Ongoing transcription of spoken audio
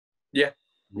Yeah,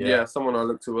 Yeah, yeah, someone I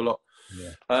look to a lot.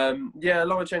 yeah, Yeah,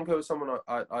 Lomachenko is someone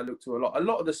I look to a lot. A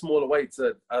lot of the smaller weights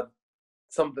are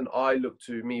something I look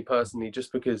to, me personally,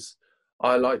 just because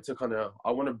I like to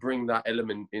I want to bring that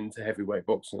element into heavyweight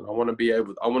boxing. I want to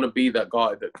be that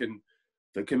guy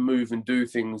that can move and do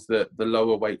things that the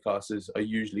lower weight classes are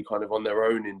usually kind of on their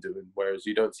own in doing, whereas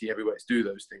you don't see heavyweights do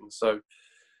those things. So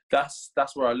that's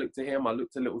where I look to him. I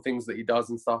look to little things that he does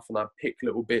and stuff, and I pick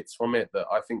little bits from it that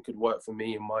I think could work for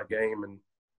me in my game. And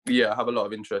yeah, I have a lot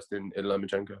of interest in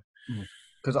Lomachenko.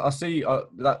 because I see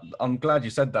that. I'm glad you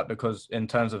said that, because in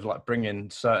terms of like bringing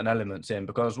certain elements in,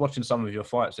 because I was watching some of your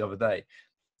fights the other day,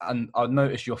 and I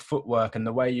noticed your footwork and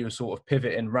the way you were sort of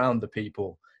pivoting round the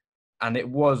people. And it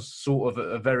was sort of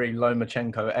a very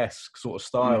Lomachenko-esque sort of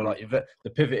style, Mm. like the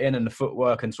pivot in and the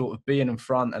footwork and sort of being in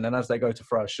front, and then as they go to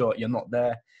throw a shot, you're not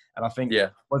there. And I think, Yeah.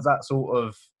 was that sort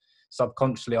of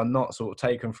subconsciously or not sort of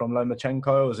taken from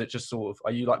Lomachenko, or is it just sort of,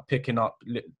 are you like picking up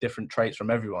different traits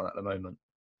from everyone at the moment?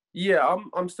 Yeah,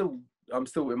 I'm still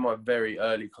in my very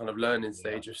early kind of learning Yeah,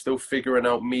 stage of still figuring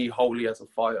out me wholly as a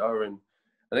fighter, and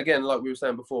again, like we were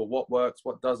saying before, what works,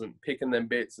 what doesn't, picking them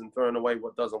bits and throwing away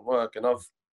what doesn't work. And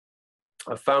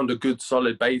I've found a good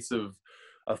solid base of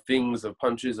things, of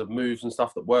punches, of moves and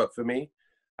stuff that work for me.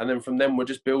 And then from them we're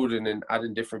just building and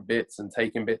adding different bits and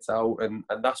taking bits out, and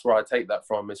that's where I take that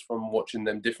from, is from watching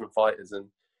them different fighters, and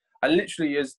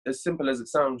literally as simple as it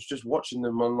sounds, just watching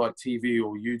them on like TV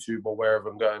or YouTube or wherever,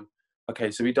 I'm going,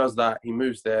 okay, so he does that, he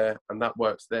moves there, and that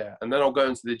works there. And then I'll go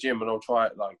into the gym and I'll try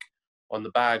it like on the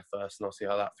bag first, and I'll see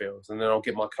how that feels. And then I'll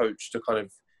get my coach to kind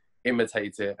of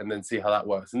imitate it and then see how that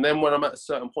works. And then when I'm at a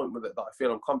certain point with it that I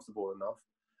feel I'm comfortable enough,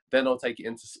 then I'll take it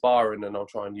into sparring and I'll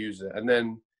try and use it. And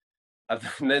then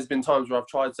there's been times where I've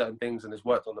tried certain things and it's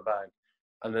worked on the bag,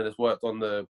 and then it's worked on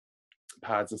the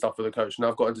pads and stuff with the coach. And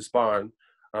I've got into sparring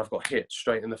and I've got hit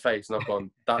straight in the face, and I've gone,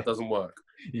 that doesn't work.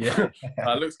 yeah,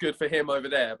 That looks good for him over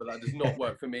there, but that does not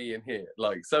work for me in here.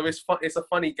 Like, so it's fun. It's a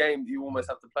funny game that you almost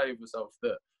have to play with yourself,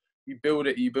 that you build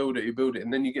it, you build it, you build it,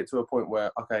 and then you get to a point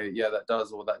where, okay, yeah, that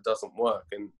does or that doesn't work,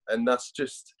 and that's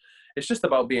just, it's just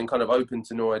about being kind of open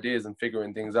to new ideas and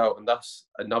figuring things out. And that's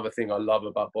another thing I love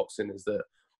about boxing, is that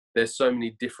there's so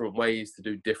many different ways to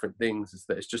do different things, is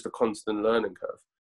that it's just a constant learning curve.